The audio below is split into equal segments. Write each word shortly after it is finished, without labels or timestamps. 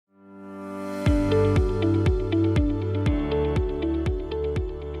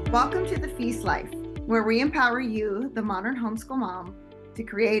Welcome to the Feast Life, where we empower you, the modern homeschool mom, to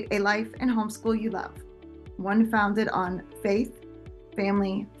create a life and homeschool you love. One founded on faith,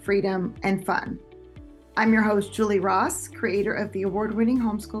 family, freedom, and fun. I'm your host, Julie Ross, creator of the award-winning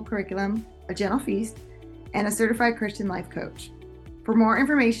homeschool curriculum, A Gentle Feast, and a certified Christian life coach. For more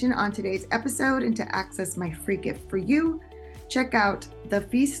information on today's episode and to access my free gift for you, check out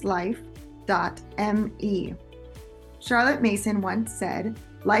thefeastlife.me. Charlotte Mason once said,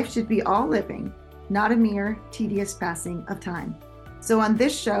 "Life should be all living, not a mere tedious passing of time." So on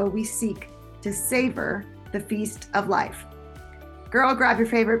this show, we seek to savor the feast of life. Girl, grab your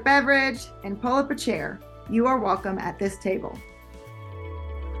favorite beverage and pull up a chair. You are welcome at this table.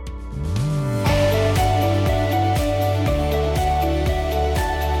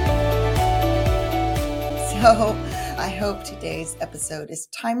 So I hope today's episode is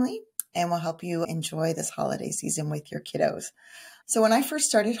timely and will help you enjoy this holiday season with your kiddos. So when I first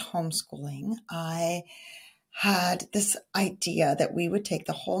started homeschooling, I had this idea that we would take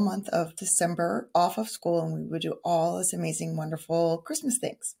the whole month of December off of school and we would do all this amazing, wonderful Christmas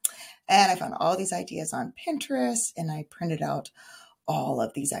things. And I found all these ideas on Pinterest and I printed out all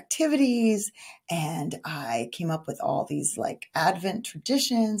of these activities and I came up with all these like Advent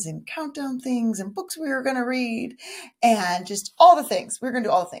traditions and countdown things and books we were going to read and just all the things. We were going to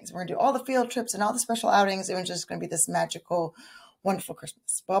do all the things. We're going to do all the field trips and all the special outings. It was just going to be this magical, wonderful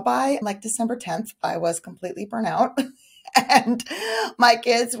Christmas. Well, by like December 10th, I was completely burnt out and my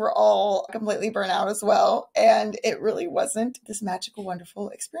kids were all completely burnt out as well. And it really wasn't this magical, wonderful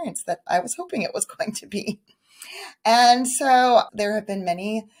experience that I was hoping it was going to be. And so there have been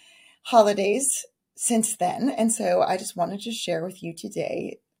many holidays since then. And so I just wanted to share with you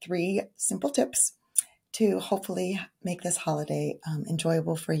today 3 simple tips to hopefully make this holiday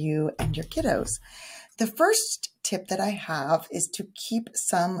enjoyable for you and your kiddos. The first tip that I have is to keep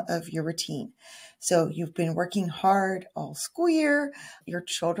some of your routine. So you've been working hard all school year. Your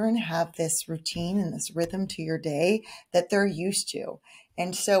children have this routine and this rhythm to your day that they're used to.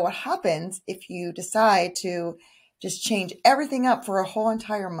 And so what happens if you decide to just change everything up for a whole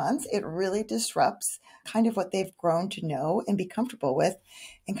entire month, it really disrupts kind of what they've grown to know and be comfortable with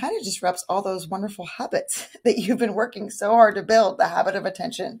and kind of disrupts all those wonderful habits that you've been working so hard to build, the habit of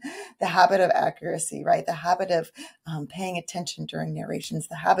attention, the habit of accuracy, right? The habit of paying attention during narrations,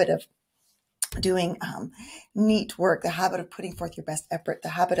 the habit of doing neat work, the habit of putting forth your best effort, the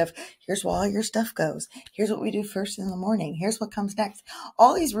habit of here's where all your stuff goes. Here's what we do first in the morning. Here's what comes next.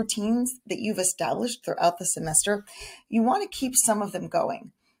 All these routines that you've established throughout the semester, you want to keep some of them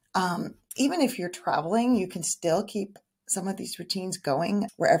going. Even if you're traveling, you can still keep some of these routines going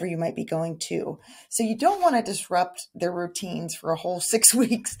wherever you might be going to. So you don't want to disrupt their routines for a whole 6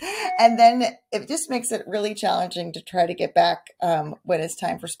 weeks. And then it just makes it really challenging to try to get back when it's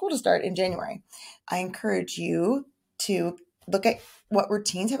time for school to start in January. I encourage you to look at what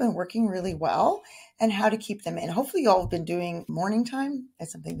routines have been working really well and how to keep them in. Hopefully you all have been doing morning time.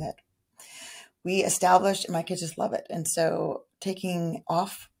 It's something that we established and my kids just love it. And so taking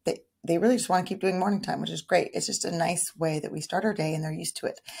off, they really just want to keep doing morning time, which is great. It's just a nice way that we start our day and they're used to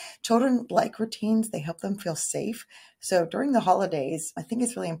it. Children like routines. They help them feel safe. So during the holidays, I think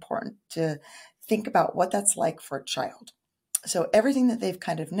it's really important to think about what that's like for a child. So everything that they've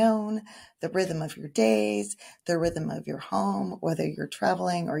kind of known, the rhythm of your days, the rhythm of your home, whether you're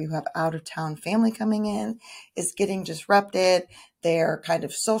traveling or you have out of town family coming in, is getting disrupted. Their kind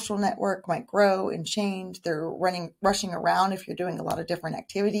of social network might grow and change. They're rushing around if you're doing a lot of different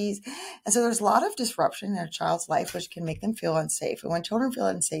activities. And so there's a lot of disruption in a child's life, which can make them feel unsafe. And when children feel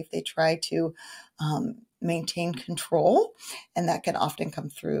unsafe, they try to maintain control. And that can often come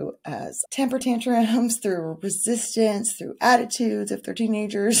through as temper tantrums, through resistance, through attitudes if they're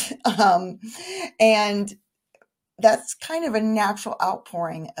teenagers. And that's kind of a natural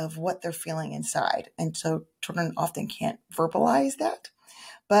outpouring of what they're feeling inside. And so children often can't verbalize that,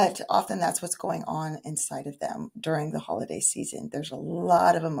 but often that's what's going on inside of them during the holiday season. There's a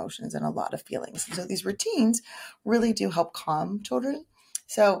lot of emotions and a lot of feelings. So these routines really do help calm children.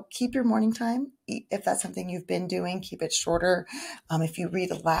 So keep your morning time. If that's something you've been doing, keep it shorter. If you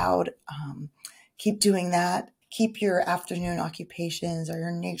read aloud, keep doing that. Keep your afternoon occupations or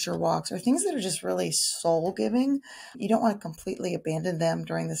your nature walks or things that are just really soul giving. You don't want to completely abandon them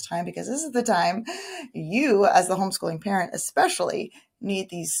during this time because this is the time you, as the homeschooling parent, especially need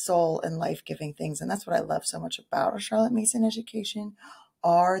these soul and life-giving things. And that's what I love so much about a Charlotte Mason education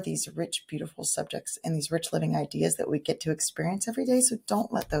are these rich, beautiful subjects and these rich living ideas that we get to experience every day. So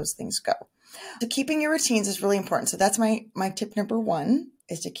don't let those things go. So keeping your routines is really important. So that's my tip number 1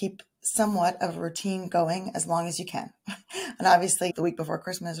 is to keep somewhat of a routine going as long as you can. And obviously the week before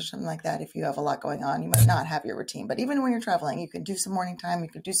Christmas or something like that, if you have a lot going on, you might not have your routine. But even when you're traveling, you can do some morning time, you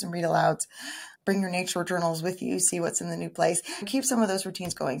can do some read alouds, bring your nature journals with you, see what's in the new place. Keep some of those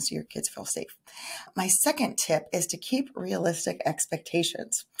routines going so your kids feel safe. My second tip is to keep realistic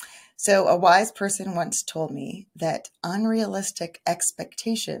expectations. So a wise person once told me that unrealistic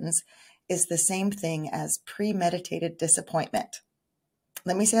expectations is the same thing as premeditated disappointment.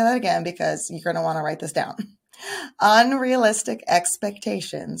 Let me say that again because you're going to want to write this down. Unrealistic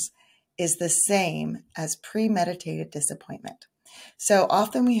expectations is the same as premeditated disappointment. So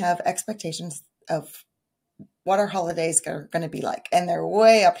often we have expectations of what our holidays are going to be like, and they're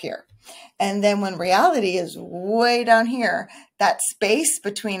way up here. And then when reality is way down here, that space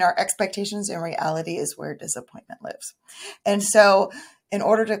between our expectations and reality is where disappointment lives. And so in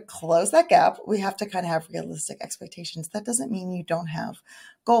order to close that gap, we have to kind of have realistic expectations. That doesn't mean you don't have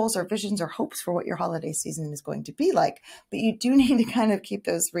goals or visions or hopes for what your holiday season is going to be like, but you do need to kind of keep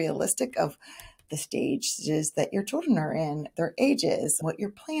those realistic of the stages that your children are in, their ages, what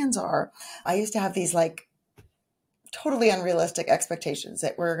your plans are. I used to have these like totally unrealistic expectations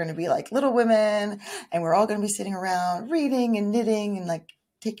that we're going to be like Little Women and we're all going to be sitting around reading and knitting and like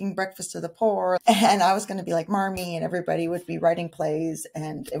taking breakfast to the poor. And I was going to be like Marmee and everybody would be writing plays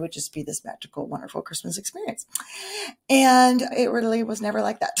and it would just be this magical, wonderful Christmas experience. And it really was never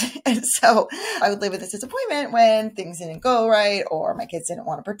like that. And so I would live with this disappointment when things didn't go right, or my kids didn't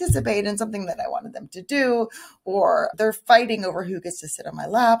want to participate in something that I wanted them to do, or they're fighting over who gets to sit on my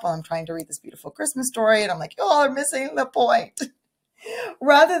lap while I'm trying to read this beautiful Christmas story. And I'm like, y'all are missing the point.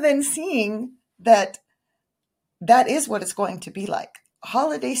 Rather than seeing that that is what it's going to be like.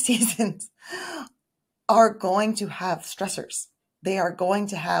 Holiday seasons are going to have stressors. They are going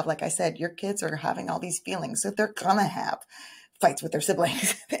to have, like I said, your kids are having all these feelings. So they're going to have fights with their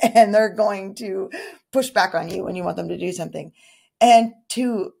siblings and they're going to push back on you when you want them to do something. And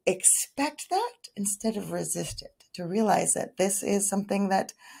to expect that instead of resist it, to realize that this is something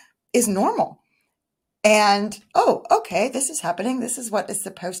that is normal. And, oh, okay, this is happening. This is what is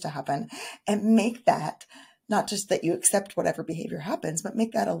supposed to happen. And make that not just that you accept whatever behavior happens, but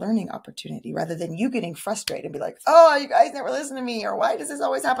make that a learning opportunity rather than you getting frustrated and be like, oh, you guys never listen to me, or why does this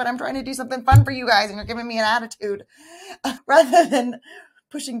always happen? I'm trying to do something fun for you guys and you're giving me an attitude. Rather than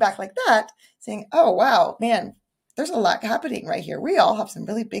pushing back like that, saying, oh, wow, man, there's a lot happening right here. We all have some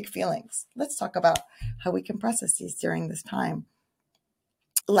really big feelings. Let's talk about how we can process these during this time.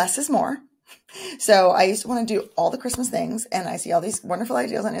 Less is more. So I used to want to do all the Christmas things, and I see all these wonderful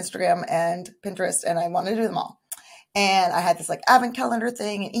ideas on Instagram and Pinterest, and I want to do them all. And I had this like advent calendar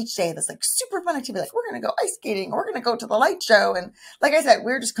thing, and each day this like super fun activity, like we're going to go ice skating, or we're going to go to the light show. And like I said,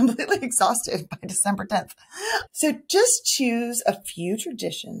 we're just completely exhausted by December 10th. So just choose a few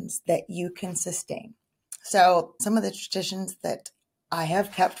traditions that you can sustain. So some of the traditions that I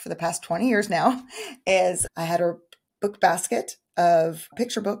have kept for the past 20 years now is I had a book basket of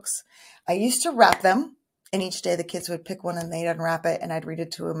picture books. I used to wrap them, and each day the kids would pick one and they'd unwrap it and I'd read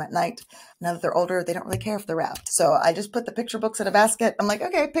it to them at night. Now that they're older, they don't really care if they're wrapped. So I just put the picture books in a basket. I'm like,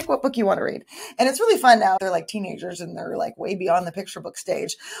 okay, pick what book you want to read. And it's really fun now. They're like teenagers and they're like way beyond the picture book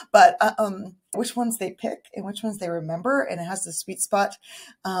stage, but which ones they pick and which ones they remember. And it has the sweet spot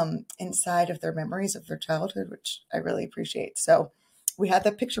inside of their memories of their childhood, which I really appreciate. So we had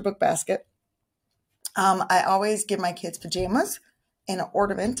the picture book basket. I always give my kids pajamas and an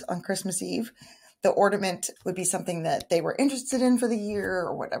ornament on Christmas Eve. The ornament would be something that they were interested in for the year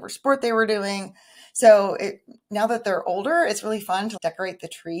or whatever sport they were doing. So now that they're older, it's really fun to decorate the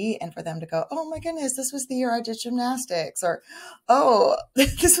tree and for them to go, oh my goodness, this was the year I did gymnastics, or, oh,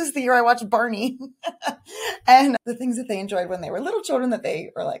 this was the year I watched Barney. And the things that they enjoyed when they were little children that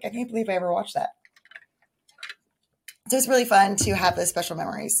they were like, I can't believe I ever watched that. So it's really fun to have those special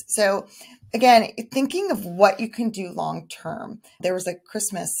memories. So again, thinking of what you can do long term. There was a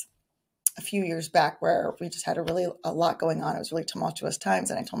Christmas a few years back where we just had a lot going on. It was really tumultuous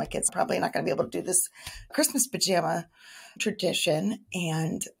times. And I told my kids, probably not going to be able to do this Christmas pajama tradition.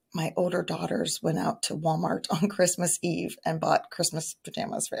 And my older daughters went out to Walmart on Christmas Eve and bought Christmas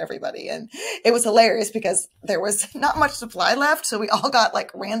pajamas for everybody. And it was hilarious because there was not much supply left. So we all got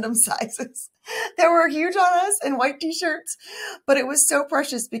like random sizes that were huge on us and white t-shirts. But it was so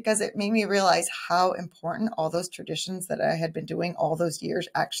precious because it made me realize how important all those traditions that I had been doing all those years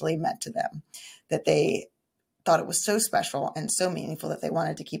actually meant to them, that they thought it was so special and so meaningful that they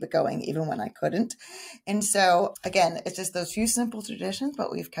wanted to keep it going even when I couldn't. And so again, it's just those few simple traditions,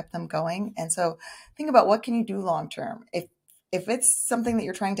 but we've kept them going. And so think about what can you do long term. If it's something that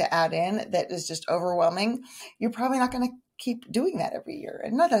you're trying to add in that is just overwhelming, you're probably not going to keep doing that every year.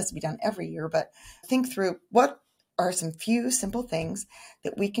 And not that it's to be done every year, but think through what are some few simple things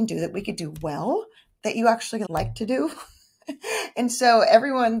that we can do, that we could do well, that you actually like to do. And so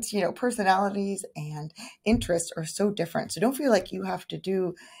everyone's, personalities and interests are so different. So don't feel like you have to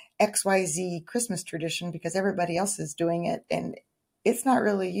do XYZ Christmas tradition because everybody else is doing it and it's not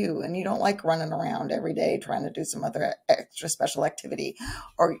really you, and you don't like running around every day trying to do some other extra special activity.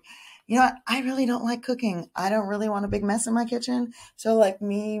 Or, I really don't like cooking. I don't really want a big mess in my kitchen. So like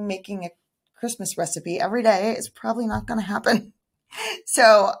me making a Christmas recipe every day is probably not going to happen.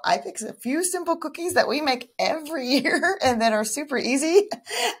 So I fix a few simple cookies that we make every year and that are super easy.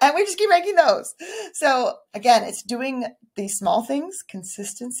 And we just keep making those. So again, it's doing these small things,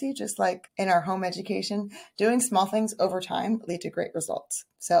 consistency, just like in our home education, doing small things over time lead to great results.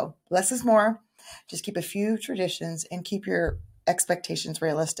 So less is more. Just keep a few traditions and keep your expectations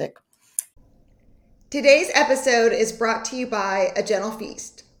realistic. Today's episode is brought to you by A Gentle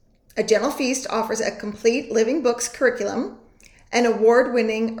Feast. A Gentle Feast offers a complete living books curriculum, an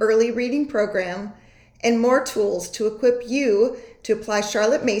award-winning early reading program, and more tools to equip you to apply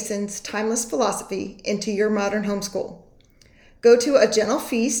Charlotte Mason's timeless philosophy into your modern homeschool. Go to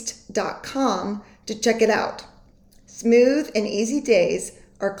agentlefeast.com to check it out. Smooth and easy days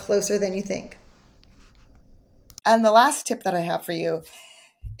are closer than you think. And the last tip that I have for you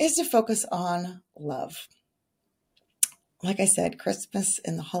is to focus on love. Like I said, Christmas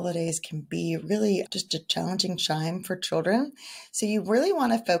and the holidays can be really just a challenging time for children. So you really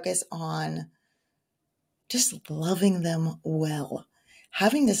want to focus on just loving them well,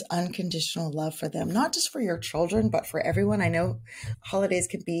 having this unconditional love for them, not just for your children, but for everyone. I know holidays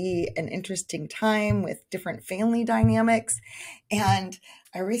can be an interesting time with different family dynamics. And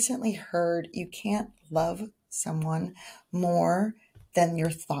I recently heard you can't love someone more than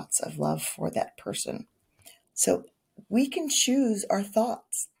your thoughts of love for that person. So we can choose our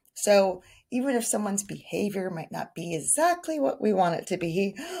thoughts. So even if someone's behavior might not be exactly what we want it to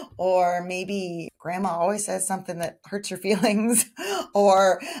be, or maybe grandma always says something that hurts your feelings,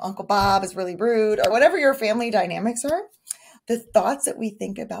 or Uncle Bob is really rude, or whatever your family dynamics are, the thoughts that we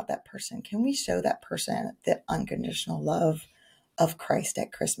think about that person, can we show that person the unconditional love of Christ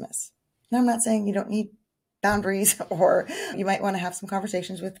at Christmas? And I'm not saying you don't need boundaries or you might want to have some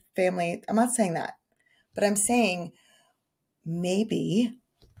conversations with family. I'm not saying that. But I'm saying maybe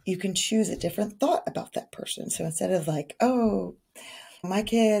you can choose a different thought about that person. So instead of like, oh, my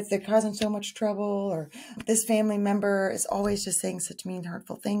kids, they're causing so much trouble, or this family member is always just saying such mean,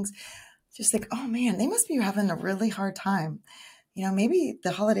 hurtful things, just think, oh man, they must be having a really hard time. Maybe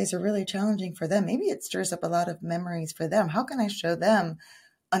the holidays are really challenging for them. Maybe it stirs up a lot of memories for them. How can I show them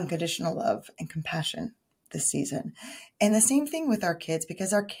unconditional love and compassion this season? And the same thing with our kids,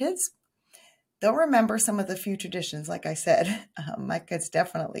 because our kids, they'll remember some of the few traditions, like I said. My kids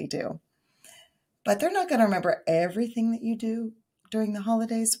definitely do. But they're not going to remember everything that you do during the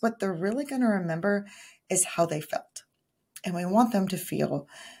holidays. What they're really going to remember is how they felt. And we want them to feel,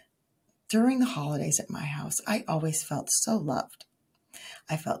 during the holidays at my house, I always felt so loved.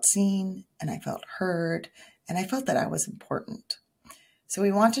 I felt seen, and I felt heard, and I felt that I was important. So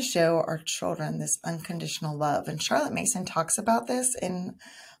we want to show our children this unconditional love. And Charlotte Mason talks about this in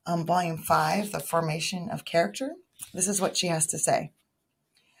Volume 5, The Formation of Character. This is what she has to say.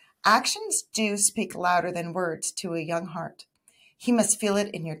 Actions do speak louder than words to a young heart. He must feel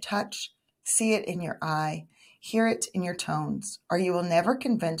it in your touch, see it in your eye, hear it in your tones, or you will never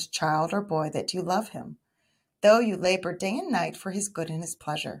convince child or boy that you love him, though you labor day and night for his good and his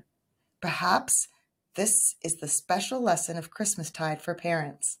pleasure. Perhaps this is the special lesson of Christmastide for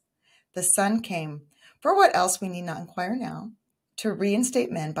parents. The Son came, for what else we need not inquire now, to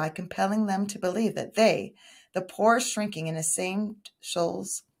reinstate men by compelling them to believe that they, the poor shrinking in ashamed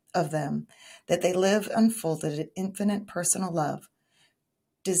souls of them, that they live unfolded in infinite personal love,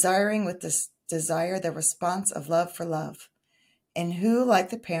 desiring with this desire the response of love for love, and who, like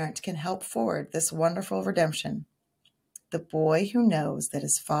the parent, can help forward this wonderful redemption. The boy who knows that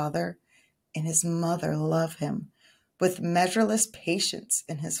his father and his mother love him with measureless patience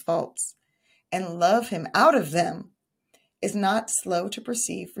in his faults, and love him out of them, is not slow to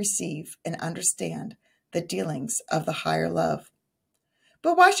perceive, receive, and understand the dealings of the higher love.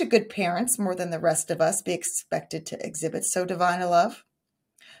 But why should good parents, more than the rest of us, be expected to exhibit so divine a love?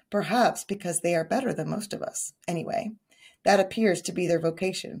 Perhaps because they are better than most of us. Anyway, that appears to be their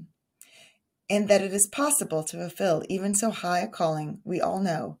vocation. And that it is possible to fulfill even so high a calling, we all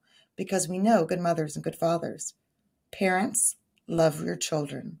know, because we know good mothers and good fathers. Parents, love your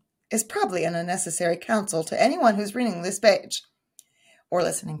children is probably an unnecessary counsel to anyone who's reading this page or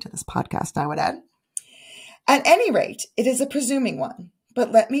listening to this podcast, I would add. At any rate, it is a presuming one,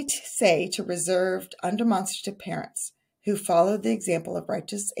 but let me say to reserved, undemonstrative parents who followed the example of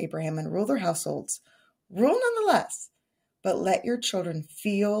righteous Abraham and rule their households, rule nonetheless, but let your children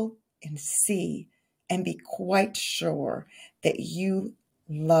feel and see and be quite sure that you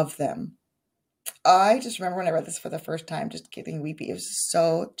love them. I just remember when I read this for the first time, just getting weepy. It was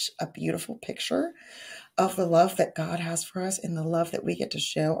such a beautiful picture of the love that God has for us and the love that we get to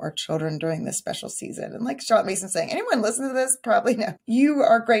show our children during this special season. And like Charlotte Mason saying, anyone listen to this probably know you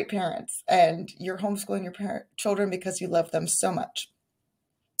are great parents and you're homeschooling your children because you love them so much.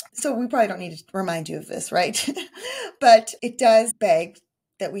 So we probably don't need to remind you of this, right? But it does beg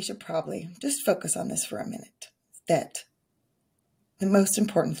that we should probably just focus on this for a minute, that the most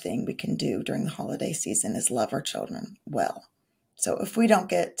important thing we can do during the holiday season is love our children well. So if we don't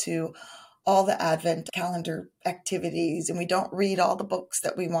get to all the Advent calendar activities and we don't read all the books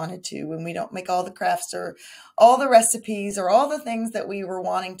that we wanted to, and we don't make all the crafts or all the recipes or all the things that we were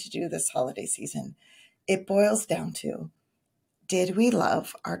wanting to do this holiday season, it boils down to, did we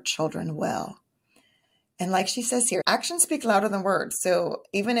love our children well? And like she says here, actions speak louder than words. So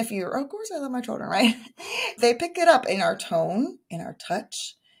even if you're, oh, of course I love my children, right? They pick it up in our tone, in our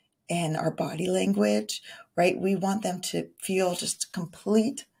touch, in our body language, right? We want them to feel just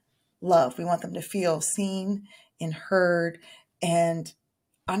complete love. We want them to feel seen and heard and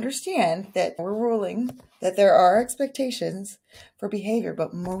understand that we're ruling, that there are expectations for behavior,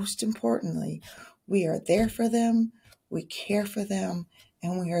 but most importantly, we are there for them, we care for them,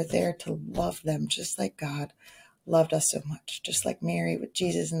 and we are there to love them just like God loved us so much, just like Mary with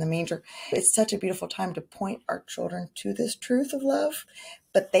Jesus in the manger. It's such a beautiful time to point our children to this truth of love,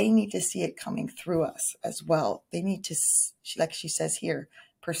 but they need to see it coming through us as well. They need to, like she says here,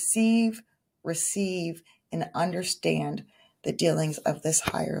 perceive, receive, and understand the dealings of this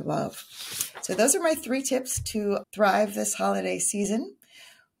higher love. So those are my 3 tips to thrive this holiday season.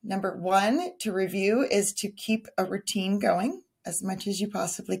 Number 1, to review, is to keep a routine going as much as you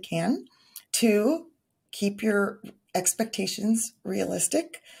possibly can. 2, keep your expectations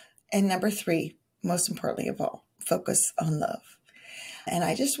realistic. And number 3, most importantly of all, focus on love. And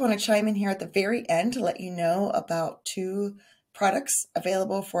I just want to chime in here at the very end to let you know about 2 products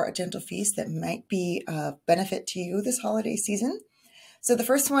available for A Gentle Feast that might be of benefit to you this holiday season. So the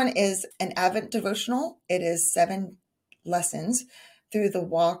first one is an Advent devotional. It is 7 lessons through the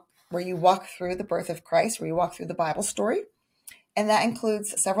walk, where you walk through the birth of Christ, where you walk through the Bible story. And that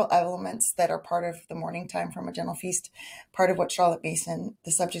includes several elements that are part of the morning time from A Gentle Feast, part of what Charlotte Mason,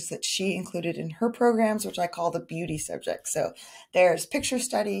 the subjects that she included in her programs, which I call the beauty subjects. So there's picture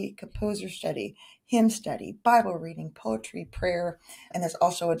study, composer study, hymn study, Bible reading, poetry, prayer, and there's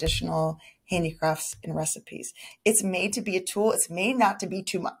also additional handicrafts and recipes. It's made to be a tool. It's made not to be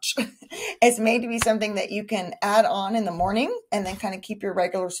too much. It's made to be something that you can add on in the morning and then kind of keep your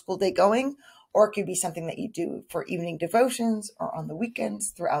regular school day going. Or it could be something that you do for evening devotions or on the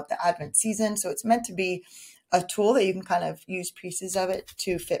weekends throughout the Advent season. So it's meant to be a tool that you can kind of use pieces of it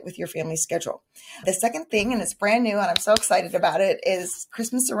to fit with your family schedule. The second thing, and it's brand new and I'm so excited about it, is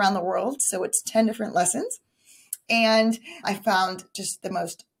Christmas Around the World. So it's 10 different lessons. And I found just the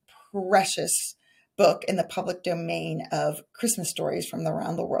most precious book in the public domain of Christmas stories from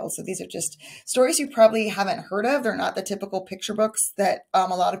around the world. So these are just stories you probably haven't heard of. They're not the typical picture books that a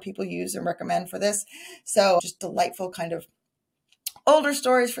lot of people use and recommend for this. So just delightful kind of older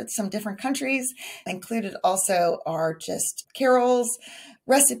stories for some different countries. Included also are just carols,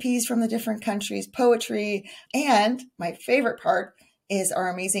 recipes from the different countries, poetry, and my favorite part is our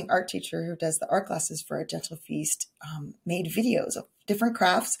amazing art teacher who does the art classes for A Gentle Feast, made videos of different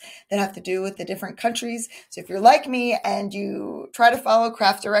crafts that have to do with the different countries. So if you're like me and you try to follow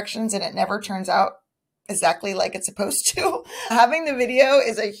craft directions and it never turns out exactly like it's supposed to, having the video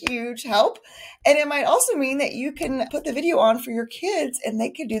is a huge help. And it might also mean that you can put the video on for your kids and they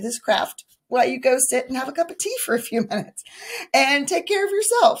can do this craft while you go sit and have a cup of tea for a few minutes and take care of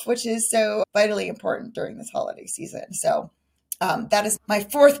yourself, which is so vitally important during this holiday season. So that is my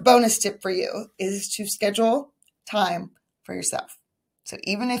 4th bonus tip for you, is to schedule time for yourself. So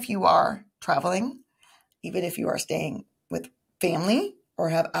even if you are traveling, even if you are staying with family or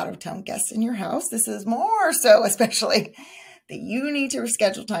have out-of-town guests in your house, this is more so especially that you need to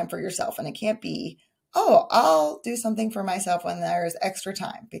schedule time for yourself. And it can't be, oh, I'll do something for myself when there's extra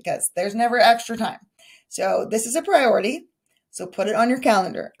time, because there's never extra time. So this is a priority. So put it on your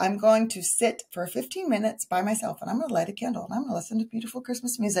calendar. I'm going to sit for 15 minutes by myself and I'm going to light a candle and I'm going to listen to beautiful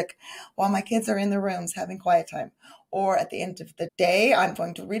Christmas music while my kids are in their rooms having quiet time. Or at the end of the day, I'm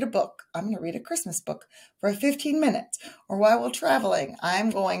going to read a book. I'm going to read a Christmas book for 15 minutes. Or while we're traveling, I'm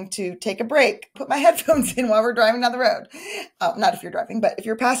going to take a break, put my headphones in while we're driving down the road. Not if you're driving, but if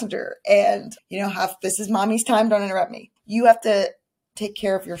you're a passenger and, this is mommy's time, don't interrupt me. You have to take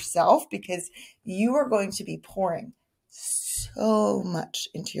care of yourself because you are going to be pouring so much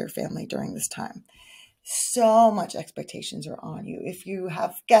into your family during this time. So much expectations are on you. If you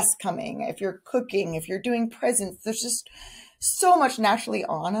have guests coming, if you're cooking, if you're doing presents, there's just so much naturally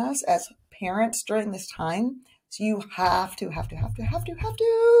on us as parents during this time. So you have to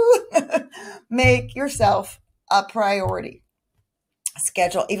make yourself a priority.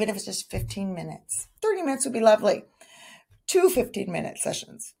 Schedule, even if it's just 15 minutes, 30 minutes would be lovely. 2 15-minute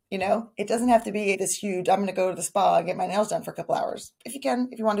sessions. It doesn't have to be this huge, I'm going to go to the spa and get my nails done for a couple hours. If you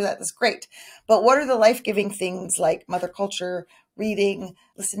want to do that, that's great. But what are the life-giving things like mother culture, reading,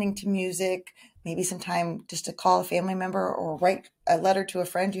 listening to music, maybe some time just to call a family member or write a letter to a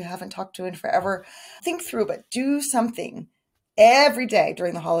friend you haven't talked to in forever. Think through, but do something every day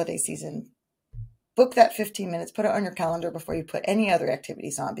during the holiday season. Book that 15 minutes, put it on your calendar before you put any other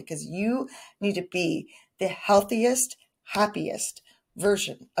activities on because you need to be the healthiest, happiest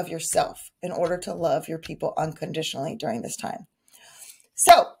version of yourself in order to love your people unconditionally during this time.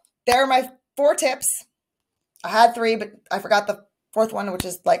 So there are my 4 tips. I had 3, but I forgot the 4th one, which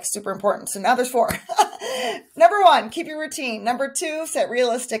is super important. So now there's 4. Number 1, keep your routine. Number 2, set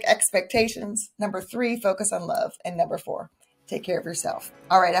realistic expectations. Number 3, focus on love. And number 4, take care of yourself.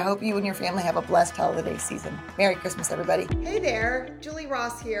 All right. I hope you and your family have a blessed holiday season. Merry Christmas, everybody. Hey there, Julie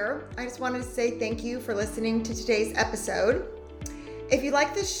Ross here. I just wanted to say thank you for listening to today's episode. If you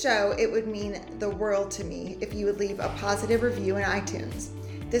like this show, it would mean the world to me if you would leave a positive review in iTunes.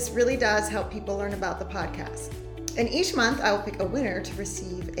 This really does help people learn about the podcast. And each month I will pick a winner to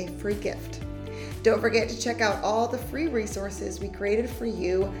receive a free gift. Don't forget to check out all the free resources we created for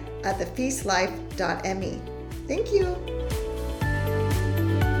you at thefeastlife.me. Thank you.